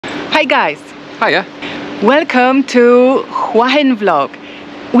Hi guys! Hiya! Welcome to Hua Hin vlog.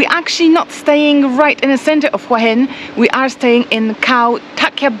 We're actually not staying right in the center of Hua Hin. We are staying in Khao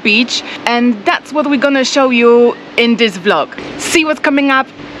Takiab beach, and that's what we're gonna show you in this vlog. See what's coming up?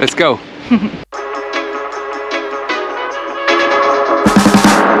 Let's go!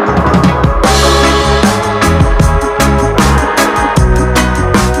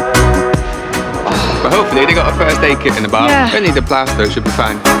 But hopefully they got a first aid kit in the bar. Yeah. Don't need the plaster, should be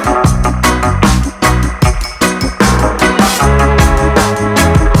fine.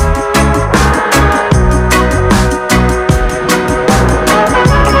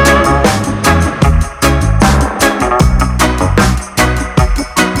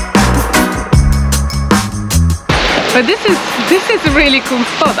 But this is a really cool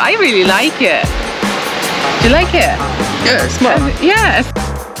spot. I really like it. Do you like it? Yeah, it's smart. Yes.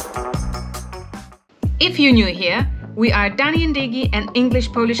 If you're new here, we are Danny and Diggy, an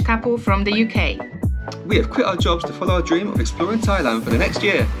English-Polish couple from the UK. We have quit our jobs to follow our dream of exploring Thailand for the next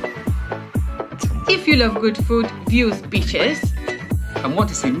year. If you love good food, views, beaches, And want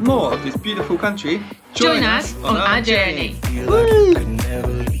to see more of this beautiful country, join us on our journey.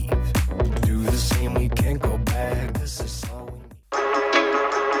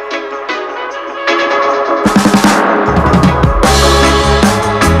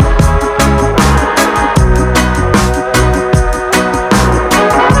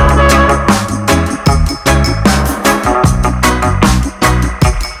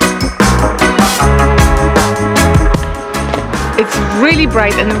 It's really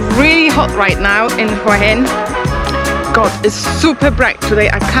bright and really hot right now in Hua Hin. God, it's super bright today.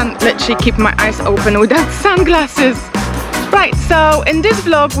 I can't literally keep my eyes open without sunglasses. Right, so in this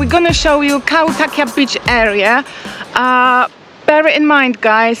vlog we're gonna show you Khao Takiab beach area. Bear in mind,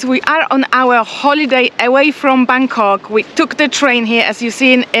 guys, we are on our holiday away from Bangkok. We took the train here, as you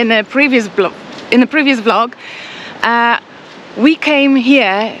see in a previous vlog. We came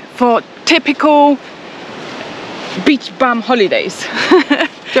here for typical beach bum holidays.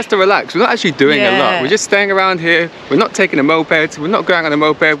 just to relax. We're not actually doing a lot. Yeah. We're just staying around here. We're not taking a moped. We're not going on a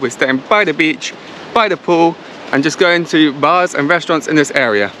moped. We're staying by the beach, by the pool, and just going to bars and restaurants in this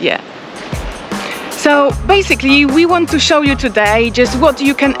area. Yeah. So basically we want to show you today just what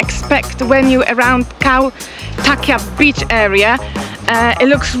you can expect when you're around Khao Takiab beach area. It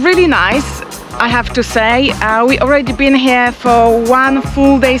looks really nice, I have to say. We already been here for one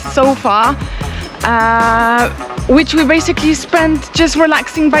full day so far, which we basically spent just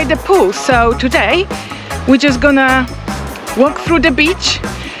relaxing by the pool. So today we're just gonna walk through the beach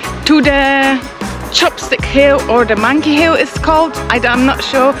to the Chopstick Hill, or the Monkey Hill it's called. I'm not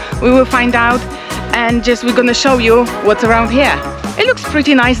sure, we will find out. And just we're gonna show you what's around here. It looks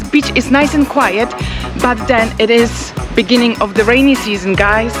pretty nice. Beach is nice and quiet, but then it is beginning of the rainy season,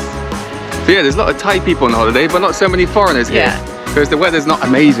 guys. So yeah, there's a lot of Thai people on holiday, but not so many foreigners here. Because the weather's not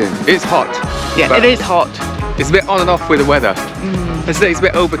amazing. It's hot. Yeah, it is hot. It's a bit on and off with the weather. Let's say it's a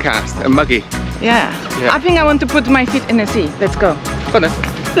bit overcast and muggy. Yeah. I think I want to put my feet in the sea. Let's go. Go on then.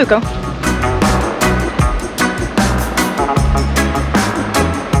 Let's go.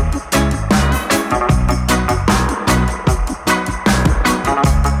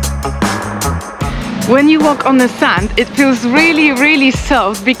 When you walk on the sand, it feels really, really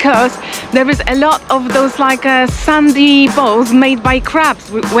soft, because there is a lot of those like sandy balls made by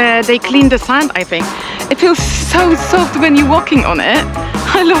crabs where they clean the sand, I think. It feels so soft when you're walking on it.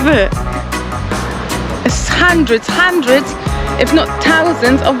 I love it. It's hundreds, if not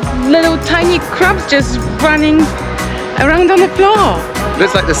thousands of little tiny crabs just running around on the floor.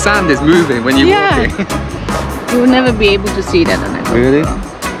 Looks like the sand is moving when you're walking. You will never be able to see that on it. Really?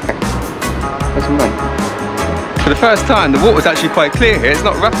 That's fun. For the first time, the water's actually quite clear here. It's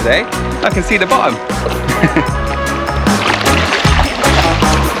not rough today. I can see the bottom.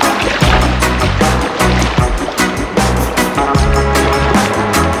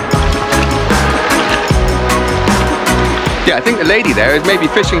 Yeah, I think the lady there is maybe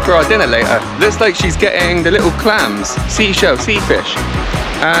fishing for our dinner later. Looks like she's getting the little clams, seashell, sea fish.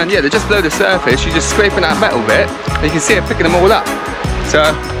 And yeah, they're just below the surface. She's just scraping that metal bit. And you can see her picking them all up. So,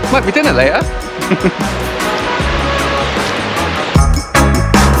 might be dinner later.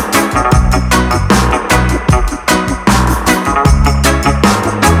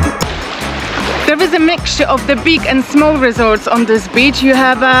 There is a mixture of the big and small resorts on this beach. You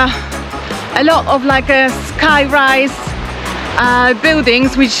have a lot of like a sky-rise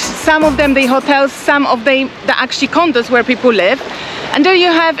buildings, which some of them they hotels, some of them they're actually condos where people live. And then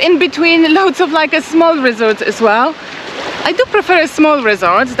you have in between loads of like a small resorts as well. I do prefer a small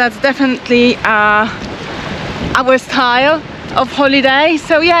resorts. That's definitely our style. of holiday.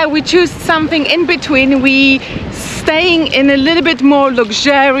 So yeah, we choose something in between. We staying in a little bit more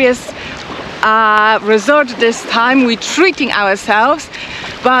luxurious resort this time. We're treating ourselves,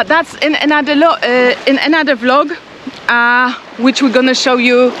 but that's in another vlog, which we're gonna show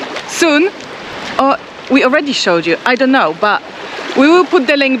you soon, or we already showed you, I don't know, but we will put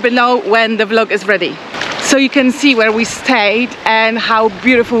the link below when the vlog is ready, so you can see where we stayed and how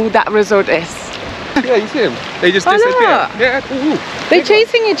beautiful that resort is. Yeah, you see them? They just disappear. Yeah. Ooh, they're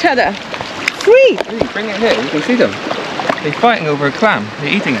chasing each other. Sweet. Bring it here. You can see them. They're fighting over a clam.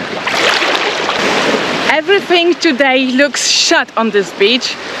 They're eating it. Everything today looks shut on this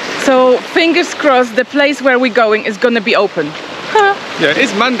beach, so fingers crossed the place where we're going is gonna be open. Yeah,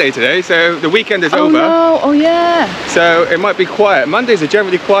 it's Monday today, so the weekend is over. No. Oh yeah. So it might be quiet. Mondays are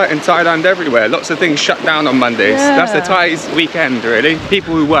generally quiet in Thailand everywhere. Lots of things shut down on Mondays. Yeah. That's the Thais' weekend, really.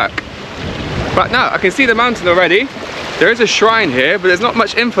 People who work. But now I can see the mountain already. There is a shrine here, but there's not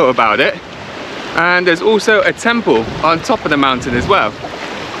much info about it. And there's also a temple on top of the mountain as well.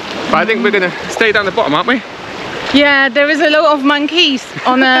 But I think we're gonna stay down the bottom, aren't we? Yeah, there is a lot of monkeys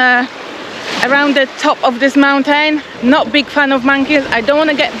on around the top of this mountain. Not big fan of monkeys. I don't want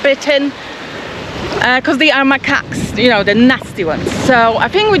to get bitten because they are macaques, you know, the nasty ones. So I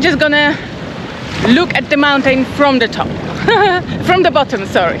think we're just gonna look at the mountain from the top, from the bottom,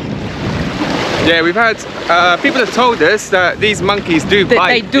 sorry. Yeah, we've had people have told us that these monkeys do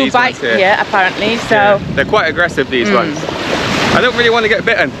bite. They do bite, yeah, apparently. So yeah, they're quite aggressive, these ones. I don't really want to get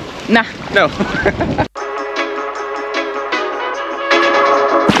bitten. Nah. No.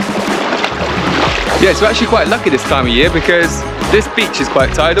 Yeah, so we're actually quite lucky this time of year because this beach is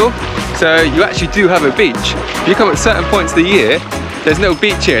quite tidal, so you actually do have a beach. If you come at certain points of the year, there's no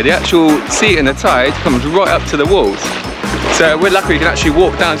beach here. The actual sea and the tide comes right up to the walls. So we're lucky we can actually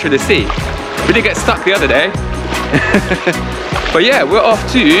walk down through the sea. We did get stuck the other day. But yeah, we're off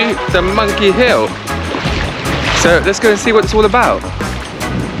to the Monkey Hill. So let's go and see what it's all about.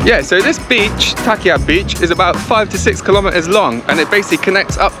 Yeah, so this beach, Takiab beach, is about 5 to 6 kilometers long, and it basically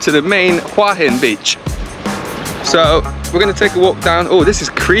connects up to the main Hua Hin beach. So we're gonna take a walk down. Oh, this is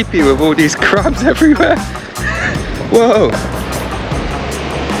creepy with all these crabs everywhere. Whoa.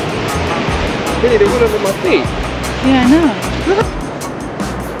 Really, they went under my feet. Yeah, I know.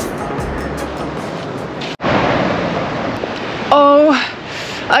 Oh,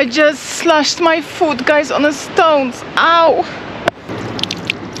 I just slashed my foot, guys, on the stones. Ow.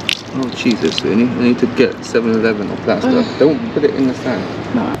 Oh Jesus, I need to get 7-Eleven or plaster. Don't put it in the sand.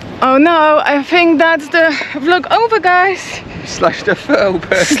 No. Oh no, I think that's the vlog over, guys. Slashed the foot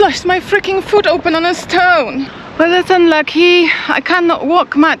open. Slashed my freaking foot open on a stone. Well, that's unlucky. I cannot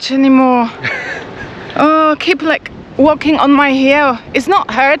walk much anymore. Oh, keep like walking on my heel. It's not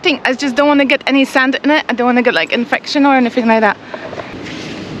hurting, I just don't want to get any sand in it. I don't want to get like infection or anything like that.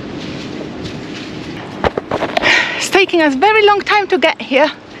 It's taking us a very long time to get here.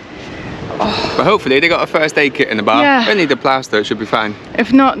 Oh. But hopefully they got a first aid kit in the bar. Yeah. They need the plaster, it should be fine.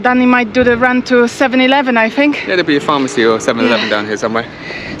 If not, Danny might do the run to 7-Eleven, I think. Yeah, there'll be a pharmacy or 7-Eleven down here somewhere.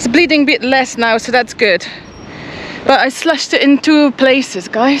 It's bleeding a bit less now, so that's good. But I slashed it in 2 places,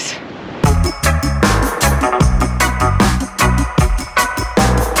 guys.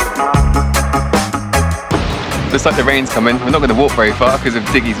 Looks like the rain's coming. We're not going to walk very far because of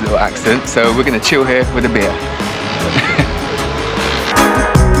Diggy's little accident, so we're going to chill here with a beer.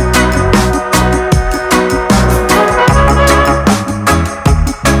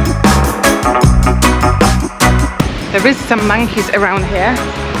 There is some monkeys around here,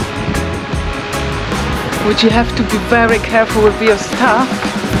 which you have to be very careful with your stuff.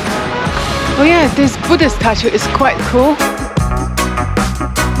 Oh yeah, this Buddha statue is quite cool.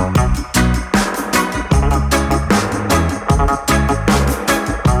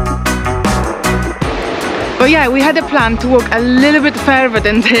 But yeah, we had a plan to walk a little bit further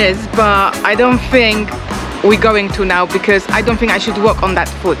than this, but I don't think we're going to now because I don't think I should walk on that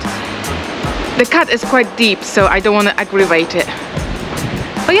foot. The cut is quite deep, so I don't want to aggravate it.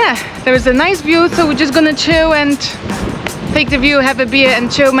 But yeah, there is a nice view, so we're just gonna chill and take the view, have a beer and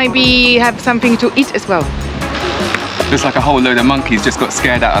chill, maybe have something to eat as well. Looks like a whole load of monkeys just got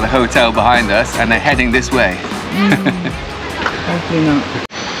scared out of the hotel behind us and they're heading this way. Hopefully not.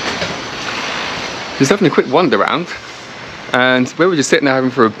 Just having a quick wander around, and where we're just sitting there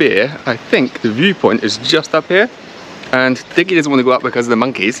having for a beer, I think the viewpoint is just up here, and Diggy doesn't want to go up because of the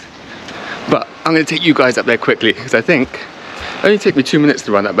monkeys, but I'm going to take you guys up there quickly because I think it only take me 2 minutes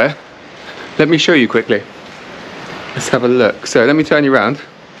to run up there. Let me show you quickly. Let's have a look. So let me turn you around.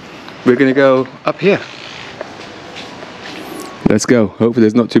 We're going to go up here. Let's go. Hopefully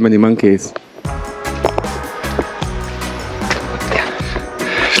there's not too many monkeys.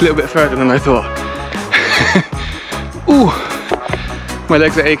 a little bit further than I thought. Ooh, my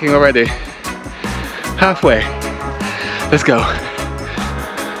legs are aching already. Halfway. Let's go.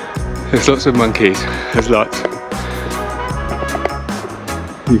 There's lots of monkeys. There's lots.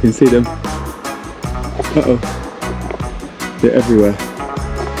 You can see them. Uh-oh. They're everywhere.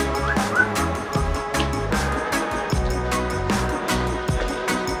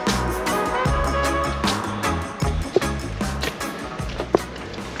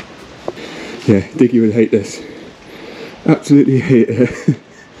 Yeah, Diggy would hate this. Absolutely hate it.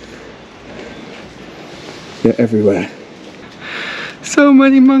 They're everywhere. So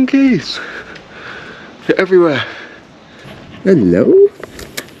many monkeys. They're everywhere. Hello?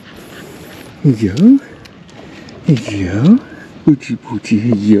 Hello? Hello? Poochie poochie,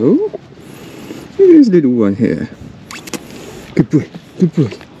 hello? There's a little one here. Good boy, good boy.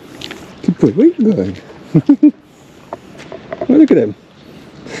 Good boy, where you going? Oh, look at him.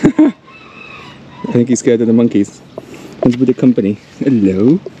 I think he's scared of the monkeys. Wants a bit of company.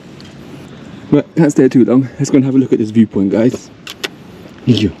 Hello. But can't stay too long. Let's go and have a look at this viewpoint, guys.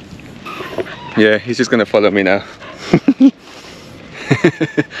 Hello. Yeah, he's just gonna follow me now.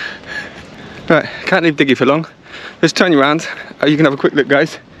 Right, can't leave Diggy for long. Let's turn you around. You can have a quick look,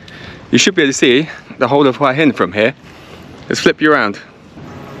 guys. You should be able to see the whole of Hua Hin from here. Let's flip you around.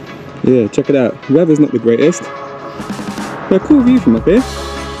 Yeah, check it out. The weather's not the greatest. But a cool view from up here.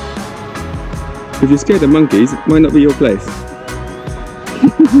 If you're scared of monkeys, it might not be your place.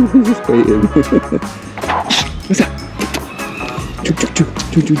 Just waiting. What's that? Choo choo choo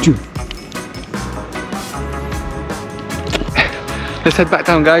choo choo choo. Let's head back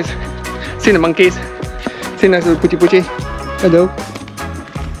down, guys. See the monkeys. See nice little poochie poochie. Hello.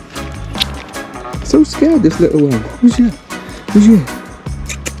 So scared, this little one. Who's you? Who's you?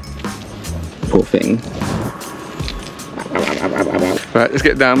 Poor thing. Right, let's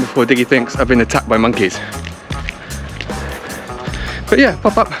get down before Diggy thinks I've been attacked by monkeys. But yeah,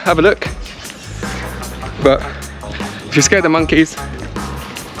 pop up, have a look. But if you're scared of monkeys,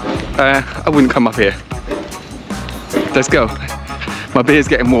 I wouldn't come up here. Let's go. My beer's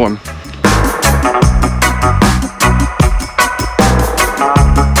getting warm.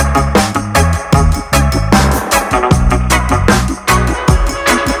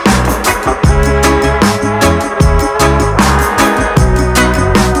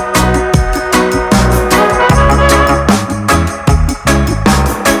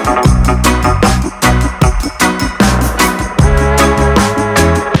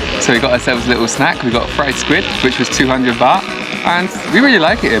 So we got ourselves a little snack. We got fried squid, which was 200 baht, and we really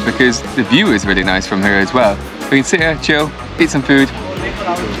like it here because the view is really nice from here as well. We can sit here, chill, eat some food,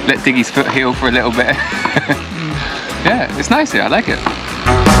 let Diggy's foot heal for a little bit. Yeah, it's nice here. I like it.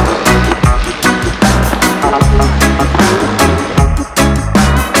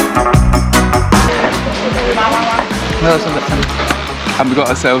 And we got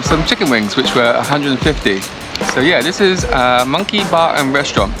ourselves some chicken wings, which were 150. So yeah, this is a monkey bar and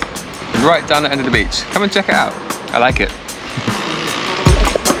restaurant right down the end of the beach. Come and check it out. I like it.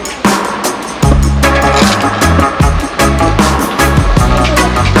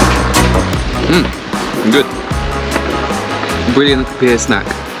 Good. Brilliant beer snack.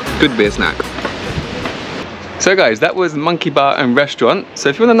 Good beer snack. So guys, that was Monkey Bar and Restaurant. So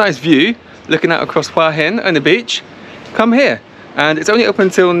if you want a nice view, looking out across Hua Hin on the beach, come here. And it's only open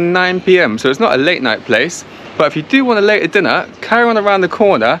until 9 PM, so it's not a late night place. But if you do want a later dinner, carry on around the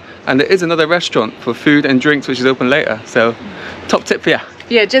corner and there is another restaurant for food and drinks which is open later. So, top tip for you.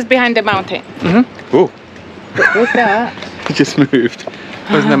 Yeah, just behind the mountain. Oh. What's that? It just moved.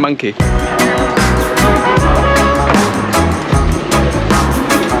 Wasn't a monkey.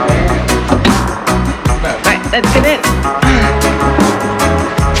 Right, let's get in.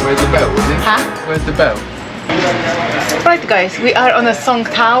 Where's the bell? Huh? Where's the bell? Right guys, we are on a Song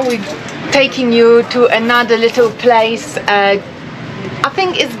Tao. We're taking you to another little place. I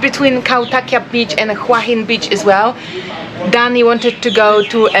think it's between Khao Takiab beach and Hua Hin beach as well. Danny wanted to go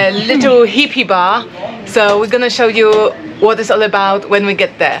to a little hippie bar, so we're gonna show you what it's all about when we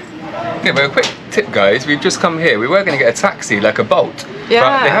get there. Yeah, but a quick tip guys, we've just come here. We were going to get a taxi, like a boat. Yeah.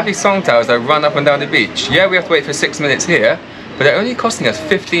 But they have these song towers that run up and down the beach. Yeah, we have to wait for 6 minutes here, but they're only costing us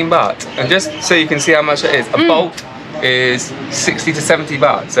 15 baht. And just so you can see how much it is, a boat is 60 to 70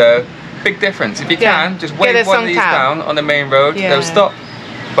 baht. So, big difference. If you can, just wave one of these down on the main road. Yeah. They'll stop.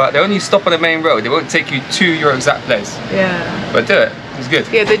 But they only stop on the main road. They won't take you to your exact place. Yeah. But do it. It's good.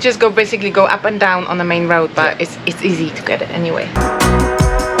 Yeah, they just basically go up and down on the main road, but it's easy to get it anyway.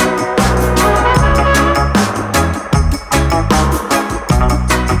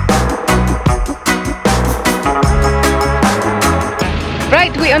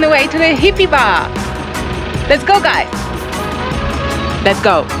 Right, we're on the way to the Hippie bar. Let's go, guys. Let's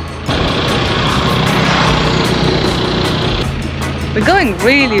go. We're going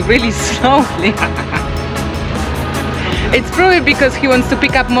really slowly. It's probably because he wants to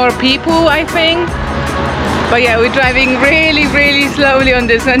pick up more people, I think. But yeah, we're driving really slowly on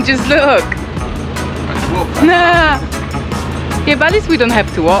this one. Just look. Nah. Yeah, but at least we don't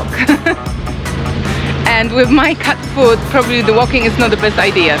have to walk. And with my cat foot, probably the walking is not the best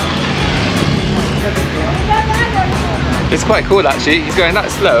idea. It's quite cool actually. He's going that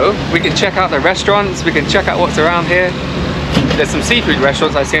slow. We can check out the restaurants. We can check out what's around here. There's some seafood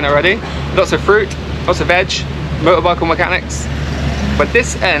restaurants I've seen already. Lots of fruit, lots of veg, motorcycle mechanics. But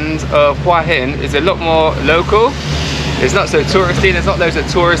this end of Hua Hin is a lot more local. It's not so touristy. There's not loads of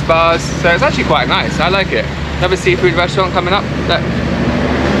tourist bars. So it's actually quite nice. I like it. Another seafood restaurant coming up. Look.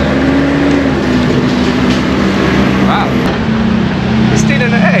 Wow. He's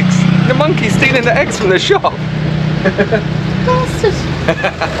stealing the eggs. The monkey's stealing the eggs from the shop.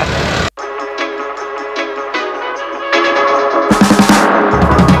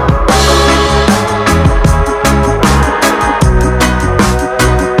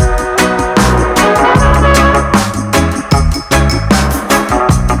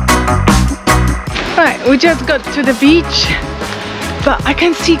 Right, we just got to the beach. But I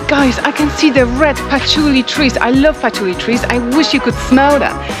can see, guys, I can see the red patchouli trees. I love patchouli trees. I wish you could smell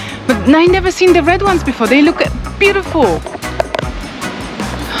that. But I never seen the red ones before. They look beautiful.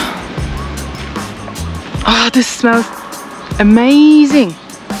 Oh, this smells amazing.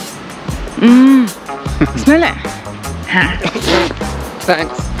 Smell it.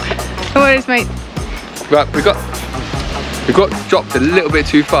 Thanks. No worries, mate. Right, we got dropped a little bit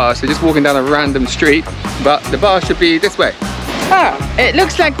too far, so just walking down a random street. But the bar should be this way. Oh, it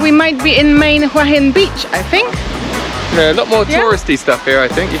looks like we might be in main Hua Hin beach, I think. Yeah, a lot more touristy stuff here, I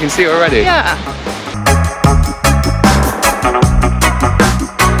think. You can see already. Yeah.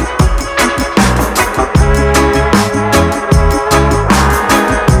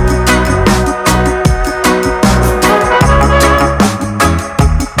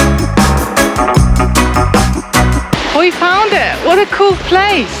 We found it. What a cool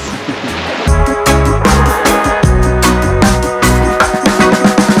place.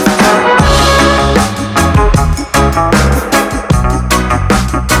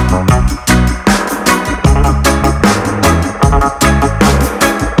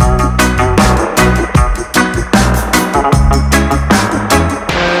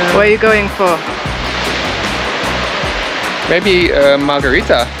 What are you going for? Maybe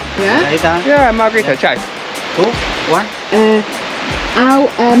margarita. Yeah? Yeah, margarita. Chai. Two, one.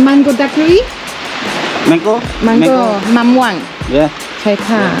 Mango daiquiri? Mango? Mango. Mamwang. Yeah.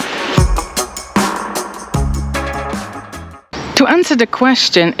 To answer the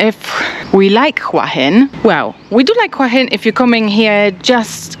question if we like Hua Hin, well, we do like Hua Hin if you're coming here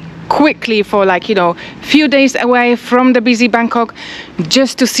just quickly for, like, you know, few days away from the busy Bangkok,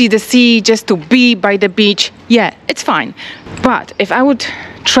 just to see the sea, just to be by the beach. Yeah, it's fine. But if I would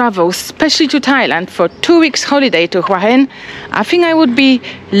travel, especially to Thailand, for 2 weeks holiday to Hua Hin, I think I would be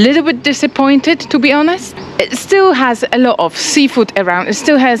a little bit disappointed, to be honest. It still has a lot of seafood around. It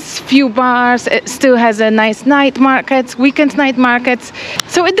still has few bars. It still has a nice night markets, weekend night markets.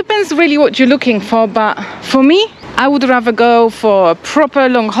 So it depends really what you're looking for. But for me, I would rather go for a proper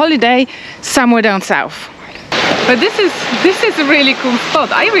long holiday somewhere down south. But this is a really cool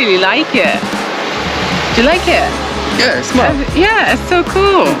spot. I really like it. Do you like it? Yeah, it's smart. Yeah, it's so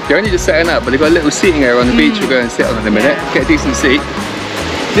cool. You're only just setting up, but they've got a little seating area on the beach. We'll go and sit on in a minute, get a decent seat.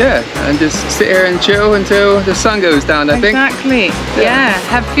 Yeah, and just sit here and chill until the sun goes down, I think. Exactly. Yeah,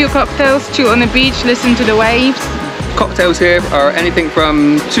 have a few cocktails, chill on the beach, listen to the waves. Cocktails here are anything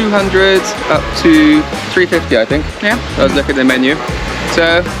from 200 up to 350, I think. Yeah. I was looking at the menu.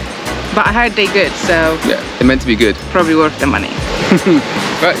 So, but I heard they're good, so yeah, they're meant to be good. probably worth the money.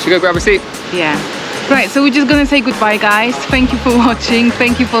 Right, should we go grab a seat? Yeah. Right, so we're just gonna say goodbye, guys. Thank you for watching.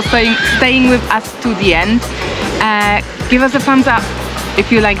 Thank you for staying with us to the end. Give us a thumbs up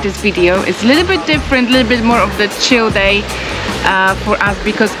if you like this video. It's a little bit different, a little bit more of the chill day for us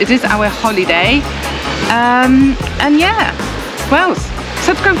because it is our holiday. And yeah, well,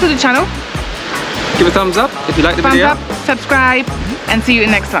 subscribe to the channel. Give a thumbs up if you like the video. Thumbs up, subscribe, and see you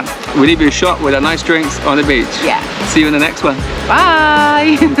in the next one. We'll leave you a shot with our nice drinks on the beach. Yeah. See you in the next one.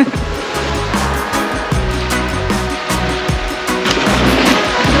 Bye.